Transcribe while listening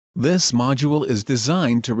This module is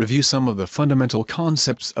designed to review some of the fundamental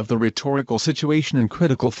concepts of the rhetorical situation and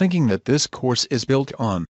critical thinking that this course is built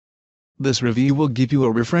on. This review will give you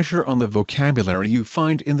a refresher on the vocabulary you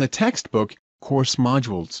find in the textbook, course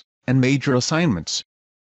modules, and major assignments.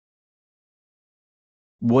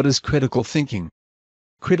 What is critical thinking?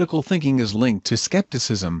 Critical thinking is linked to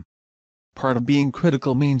skepticism. Part of being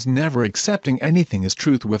critical means never accepting anything as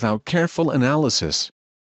truth without careful analysis.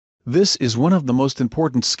 This is one of the most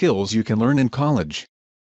important skills you can learn in college.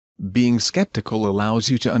 Being skeptical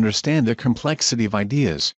allows you to understand the complexity of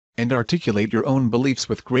ideas, and articulate your own beliefs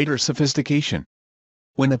with greater sophistication.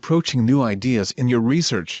 When approaching new ideas in your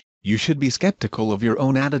research, you should be skeptical of your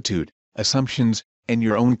own attitude, assumptions, and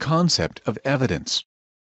your own concept of evidence.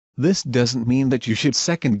 This doesn't mean that you should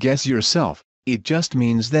second-guess yourself, it just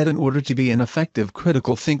means that in order to be an effective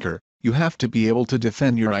critical thinker, you have to be able to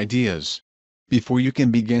defend your ideas. Before you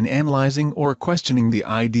can begin analyzing or questioning the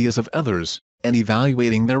ideas of others, and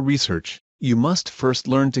evaluating their research, you must first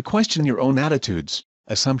learn to question your own attitudes,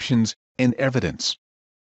 assumptions, and evidence.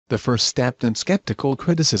 The first step in skeptical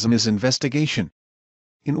criticism is investigation.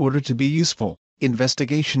 In order to be useful,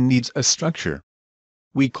 investigation needs a structure.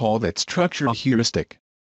 We call that structure a heuristic.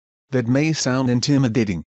 That may sound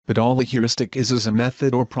intimidating, but all a heuristic is a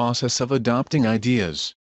method or process of adopting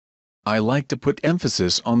ideas. I like to put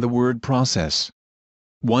emphasis on the word process.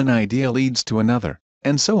 One idea leads to another,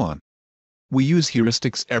 and so on. We use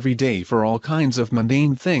heuristics every day for all kinds of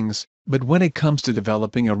mundane things, but when it comes to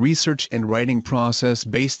developing a research and writing process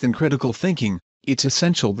based in critical thinking, it's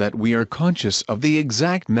essential that we are conscious of the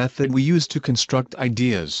exact method we use to construct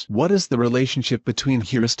ideas. What is the relationship between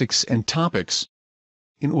heuristics and topics?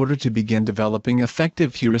 In order to begin developing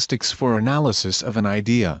effective heuristics for analysis of an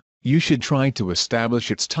idea, you should try to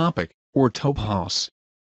establish its topic, or topos.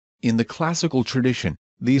 In the classical tradition,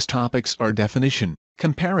 these topics are definition,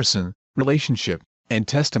 comparison, relationship, and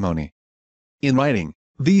testimony. In writing,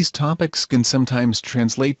 these topics can sometimes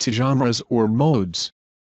translate to genres or modes.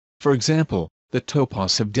 For example, the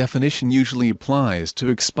topos of definition usually applies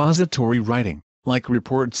to expository writing, like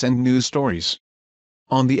reports and news stories.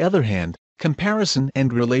 On the other hand, comparison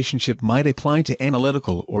and relationship might apply to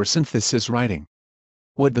analytical or synthesis writing.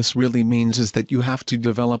 What this really means is that you have to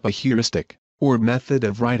develop a heuristic, or method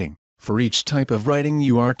of writing, for each type of writing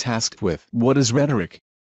you are tasked with. What is rhetoric?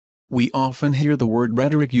 We often hear the word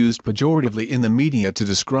rhetoric used pejoratively in the media to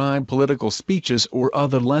describe political speeches or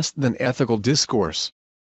other less than ethical discourse.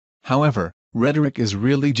 However, rhetoric is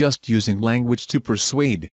really just using language to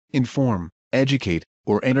persuade, inform, educate,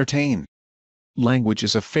 or entertain. Language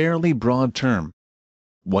is a fairly broad term.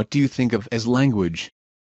 What do you think of as language?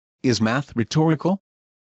 Is math rhetorical?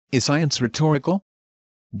 Is science rhetorical?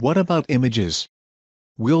 What about images?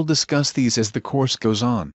 We'll discuss these as the course goes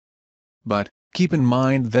on. But, keep in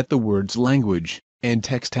mind that the words language and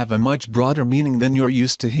text have a much broader meaning than you're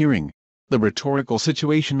used to hearing. The rhetorical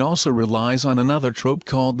situation also relies on another trope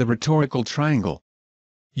called the rhetorical triangle.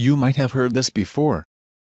 You might have heard this before.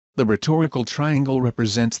 The rhetorical triangle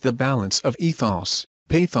represents the balance of ethos,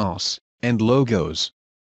 pathos, and logos.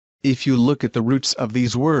 If you look at the roots of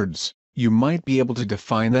these words, you might be able to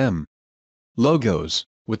define them. Logos,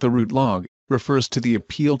 with the root log, refers to the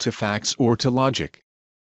appeal to facts or to logic.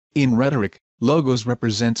 In rhetoric, logos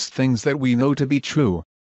represents things that we know to be true.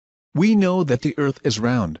 We know that the earth is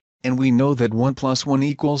round, and we know that 1 +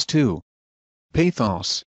 1 = 2.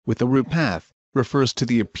 Pathos, with the root path, refers to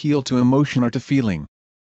the appeal to emotion or to feeling.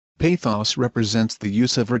 Pathos represents the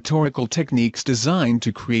use of rhetorical techniques designed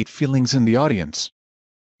to create feelings in the audience.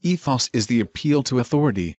 Ethos is the appeal to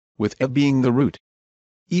authority, with E being the root.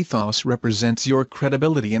 Ethos represents your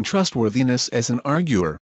credibility and trustworthiness as an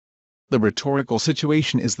arguer. The rhetorical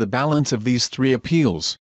situation is the balance of these three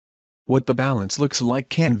appeals. What the balance looks like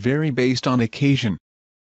can vary based on occasion.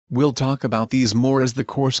 We'll talk about these more as the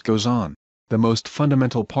course goes on. The most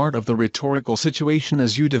fundamental part of the rhetorical situation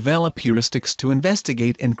as you develop heuristics to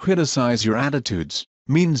investigate and criticize your attitudes,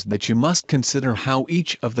 means that you must consider how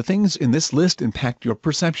each of the things in this list impact your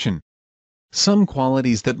perception. Some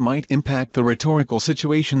qualities that might impact the rhetorical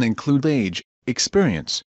situation include age,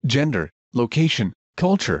 experience, gender, location,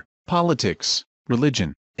 culture, politics,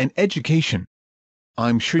 religion, and education.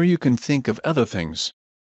 I'm sure you can think of other things.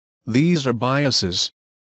 These are biases.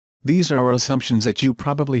 These are assumptions that you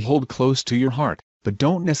probably hold close to your heart, but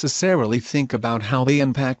don't necessarily think about how they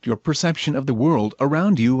impact your perception of the world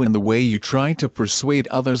around you and the way you try to persuade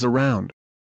others around.